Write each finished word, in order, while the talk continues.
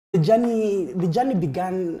The journey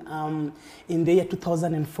began in the year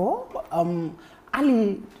 2004,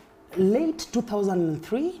 late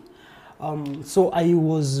 2003. So I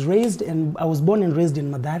was born and raised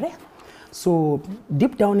in Mathare. So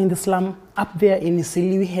deep down in the slum, up there in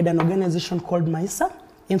Isili, we had an organization called MISA.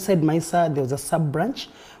 Inside MISA, there was a sub-branch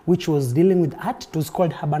which was dealing with art. It was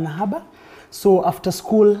called Habana Haba. So after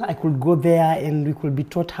school, I could go there and we could be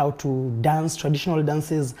taught how to dance, traditional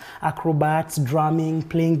dances, acrobats, drumming,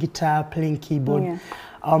 playing guitar, playing keyboard. Yeah.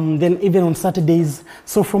 Then even on Saturdays.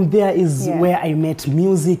 So from there is where I met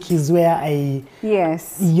music, is where I,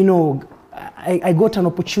 you know, I got an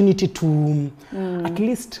opportunity to at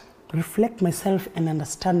least reflect myself and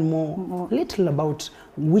understand more, little about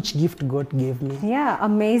which gift God gave me. Yeah,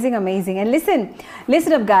 amazing, amazing. And listen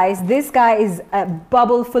up, guys. This guy is a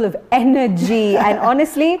bubble full of energy. And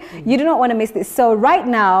honestly, you do not want to miss this. So right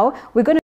now, we're going to